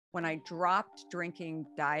when I dropped drinking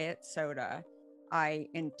diet soda,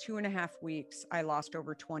 in 2.5 weeks, I lost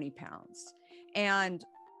over 20 pounds. And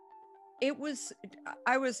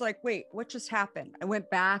I was like, wait, what just happened? I went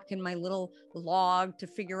back in my little log to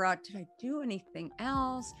figure out, did I do anything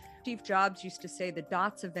else? Steve Jobs used to say the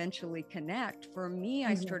dots eventually connect. For me,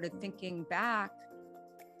 I started thinking back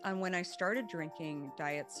on when I started drinking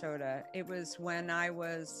diet soda. It was when I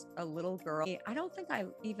was a little girl. I don't think I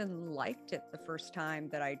even liked it the first time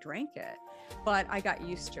that I drank it, but I got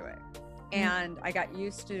used to it. And I got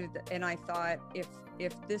used to, and I thought, if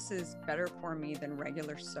this is better for me than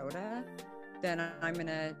regular soda, then I'm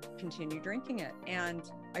gonna continue drinking it. And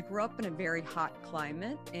I grew up in a very hot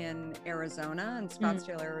climate in Arizona, in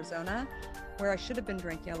Scottsdale, Arizona, where I should have been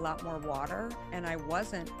drinking a lot more water, and I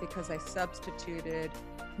wasn't, because I substituted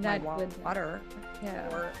my water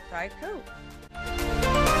for Diet Coke.